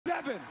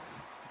7th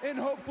in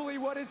hopefully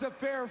what is a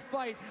fair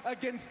fight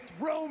against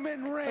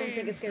Roman Reigns. Don't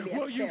think it's gonna be a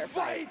Will you fair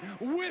fight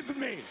with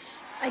me?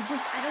 I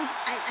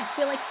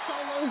feel like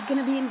Solo's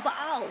gonna be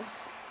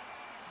involved.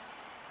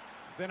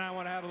 Then I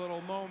want to have a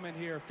little moment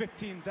here,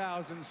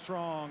 15,000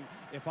 strong.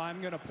 If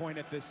I'm gonna point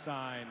at this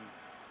sign,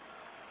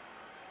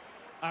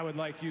 I would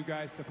like you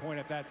guys to point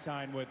at that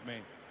sign with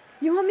me.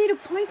 You want me to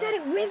point at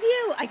it with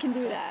you? I can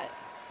do that.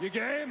 You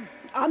game?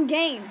 I'm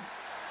game.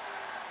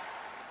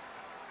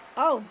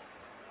 Oh.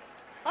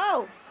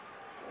 Oh.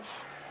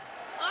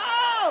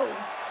 Oh!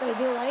 Did I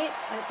do it right?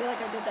 I feel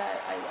like I did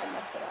that. I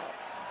messed it up.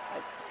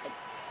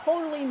 I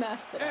totally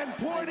messed it up. And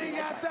pointing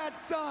at that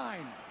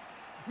sign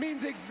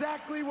means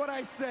exactly what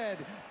I said.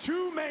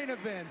 2 main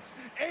events,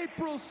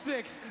 April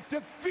 6th,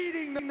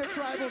 defeating the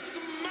Tribal.